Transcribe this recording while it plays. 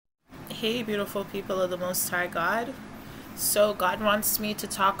Hey, beautiful people of the Most High God. So, God wants me to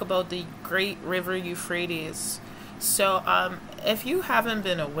talk about the great river Euphrates. If you haven't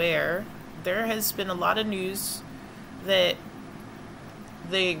been aware, there has been a lot of news that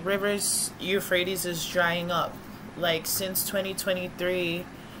the river's Euphrates is drying up. Like, since 2023,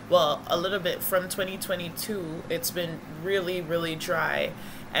 well, a little bit from 2022, it's been really, really dry.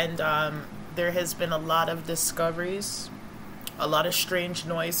 And there has been a lot of discoveries, a lot of strange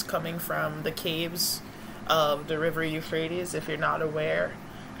noise coming from the caves of the river Euphrates, if you're not aware.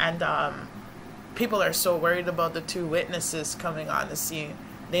 And people are so worried about the two witnesses coming on the scene.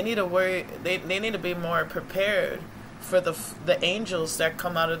 They need to worry. They need to be more prepared for the angels that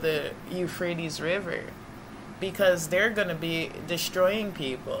come out of the Euphrates River, because they're going to be destroying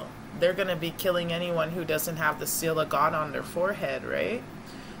people. They're going to be killing anyone who doesn't have the seal of God on their forehead, right?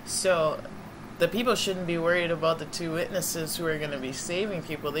 So the people shouldn't be worried about the two witnesses who are going to be saving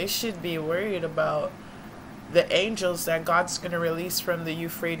people. They should be worried about the angels that God's going to release from the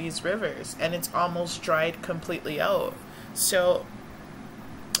Euphrates rivers, and it's almost dried completely out. So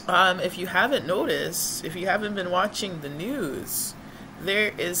if you haven't noticed, if you haven't been watching the news,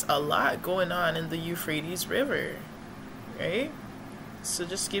 there is a lot going on in the Euphrates River, right? So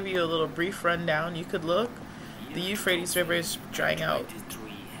just give you a little brief rundown. You could look. The Euphrates River is drying out.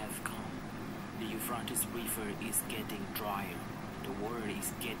 The Euphrates River is getting drier. The water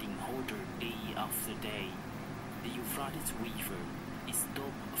is getting hotter day after day. The Euphrates River is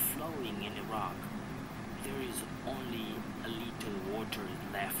stopped flowing in Iraq. There is only a little water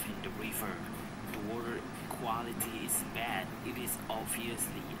left in the river. The water quality is bad. It is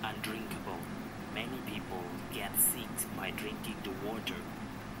obviously undrinkable. Many people get sick by drinking the water.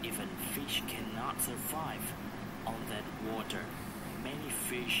 Even fish cannot survive on that water. Many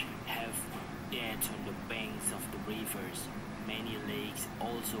fish have died on the banks of the rivers. Many lakes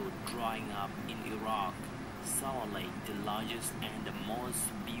also drying up in Iraq. Sawa Lake, the largest and the most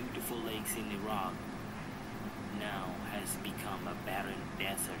beautiful lakes in Iraq, now has become a barren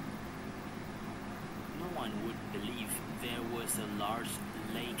desert. No one would believe there was a large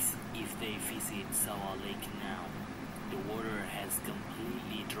lake if they visit Sawa Lake now. The water has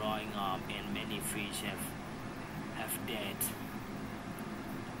completely dried up and many fish have died.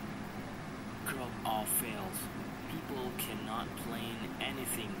 Crop all fails. People cannot plant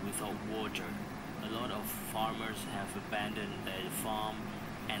anything without water. A lot of farmers have abandoned their farm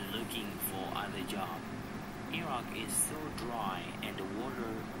and looking for other jobs. Iraq is so dry and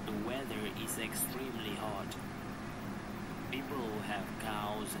the weather is extremely hot. People who have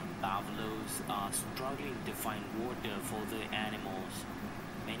cows and buffaloes are struggling to find water for their animals.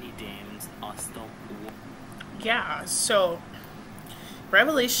 Many dams are stopped. Yeah, so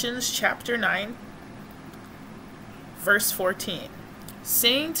Revelations chapter 9, verse 14.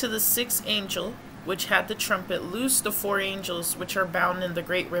 Saying to the sixth angel, which had the trumpet, loose the four angels which are bound in the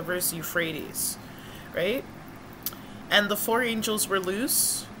great rivers Euphrates. Right? And the four angels were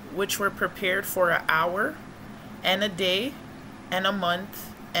loose, which were prepared for an hour, and a day, and a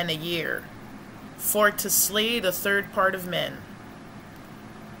month, and a year, for to slay the third part of men.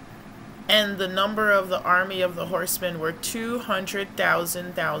 And the number of the army of the horsemen were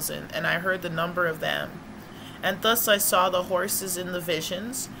 200,000, and I heard the number of them. And thus I saw the horses in the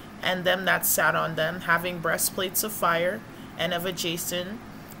visions, and them that sat on them, having breastplates of fire, and of a jacinth,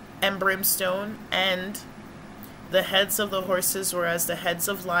 and brimstone, and the heads of the horses were as the heads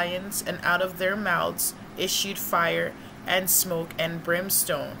of lions, and out of their mouths issued fire, and smoke, and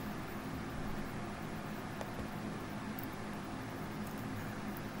brimstone.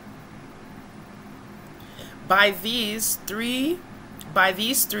 By these three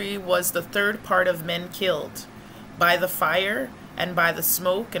was the third part of men killed, by the fire, and by the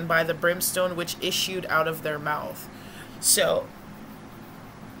smoke, and by the brimstone which issued out of their mouth. So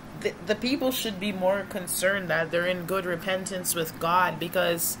the people should be more concerned that they're in good repentance with God,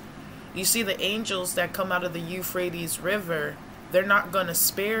 because you see the angels that come out of the Euphrates River, they're not going to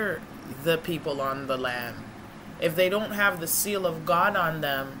spare the people on the land. If they don't have the seal of God on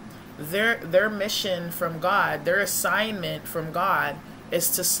them, their mission from God, their assignment from God, is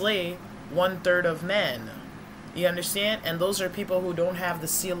to slay 1/3 of men. You understand? And those are people who don't have the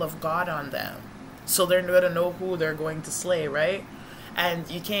seal of God on them. So they're going to know who they're going to slay, right? And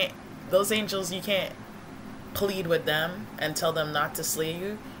you can't, those angels, you can't plead with them and tell them not to slay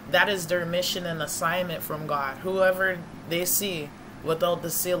you. That is their mission and assignment from God. Whoever they see without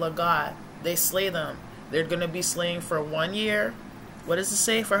the seal of God, they slay them. They're going to be slaying for 1 year. What does it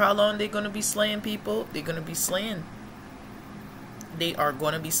say for how long they're going to be slaying people? They're going to be slaying. They are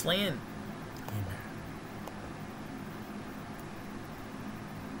going to be slaying.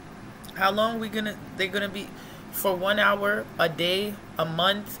 How long they're gonna be? For 1 hour a day, a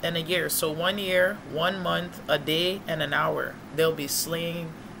month, and a year. So 1 year, 1 month, a day, and an hour. They'll be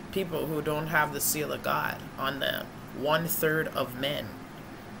slaying people who don't have the seal of God on them. 1/3 of men.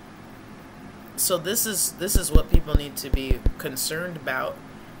 So this is what people need to be concerned about.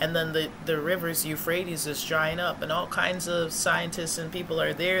 And then the rivers Euphrates is drying up, and all kinds of scientists and people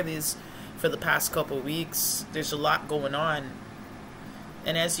are there for the past couple weeks. There's a lot going on,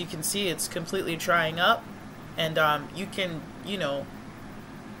 and as you can see, it's completely drying up. And you can,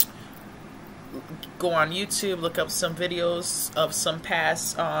 go on YouTube, look up some videos of some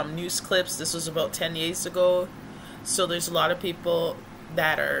past news clips. This was about 10 years ago. So there's a lot of people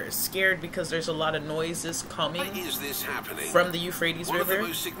that are scared because there's a lot of noises coming from the Euphrates River. One of the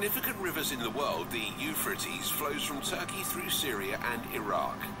most significant rivers in the world, the Euphrates, flows from Turkey through Syria and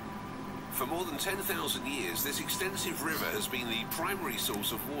Iraq. For more than 10,000 years, this extensive river has been the primary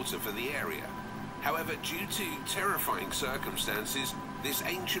source of water for the area. However, due to terrifying circumstances, this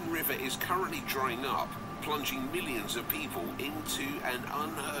ancient river is currently drying up, plunging millions of people into an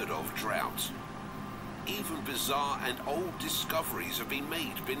unheard of drought. Even bizarre and old discoveries have been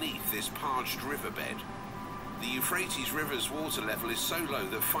made beneath this parched riverbed. The Euphrates River's water level is so low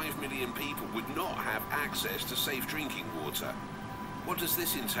that 5 million people would not have access to safe drinking water. What does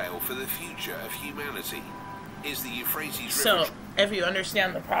this entail for the future of humanity? Is the Euphrates River... So, if you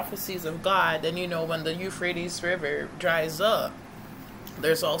understand the prophecies of God, then you know when the Euphrates River dries up,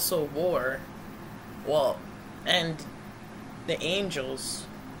 there's also war. Well, and the angels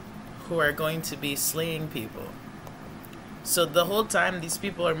who are going to be slaying people. So the whole time, these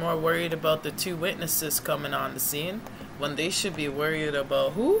people are more worried about the 2 witnesses coming on the scene, when they should be worried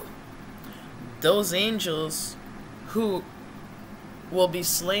about who? Those angels who will be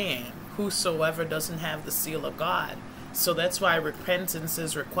slaying whosoever doesn't have the seal of God. So that's why repentance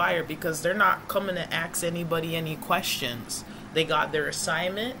is required, because they're not coming to ask anybody any questions. They got their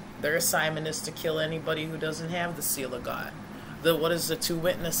assignment. Their assignment is to kill anybody who doesn't have the seal of God. What is the 2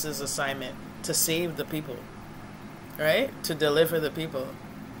 witnesses' assignment? To save the people, right? To deliver the people.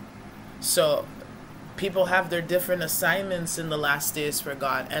 So people have their different assignments in the last days for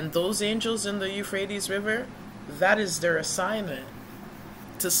God, and those angels in the Euphrates River, that is their assignment,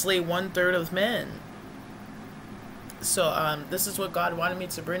 to slay 1/3 of men. So this is what God wanted me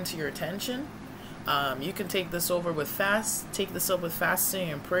to bring to your attention. You can take this up with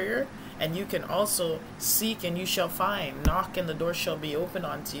fasting and prayer, and you can also seek and you shall find, knock and the door shall be open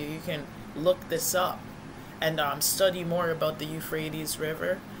unto you. You can look this up and study more about the Euphrates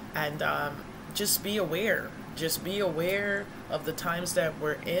River, and just be aware. Just be aware of the times that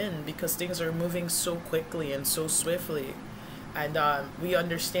we're in, because things are moving so quickly and so swiftly. And we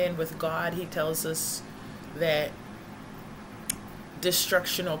understand with God, He tells us that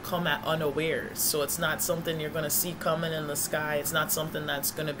destruction will come at unawares. So it's not something you're going to see coming in the sky. It's not something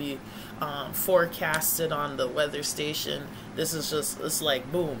that's going to be forecasted on the weather station. This is just, it's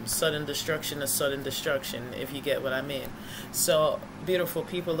like boom, sudden destruction is sudden destruction, if you get what I mean. So beautiful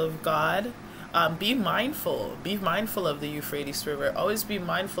people of God, be mindful of the Euphrates River. Always be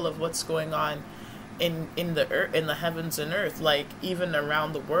mindful of what's going on in the earth, in the heavens and earth, like even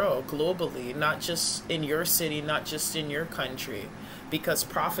around the world, globally, not just in your city, not just in your country, because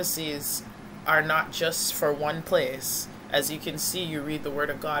prophecies are not just for one place. As you can see, you read the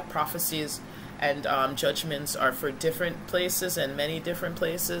Word of God, prophecies and judgments are for different places and many different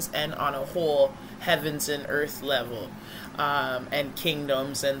places, and on a whole heavens and earth level, and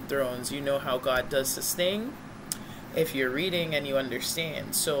kingdoms and thrones. You know how God does this thing if you're reading and you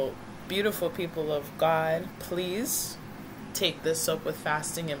understand. So beautiful people of God, please take this up with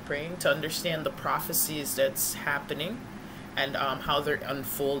fasting and praying to understand the prophecies that's happening, and how they're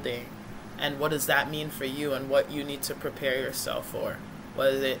unfolding, and what does that mean for you, and what you need to prepare yourself for. What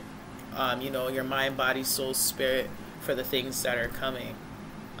is it, your mind, body, soul, spirit, for the things that are coming.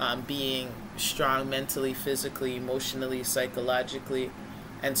 Being strong mentally, physically, emotionally, psychologically,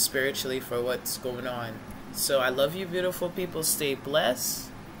 and spiritually for what's going on. So I love you, beautiful people. Stay blessed,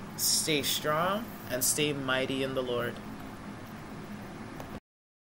 stay strong, and stay mighty in the Lord.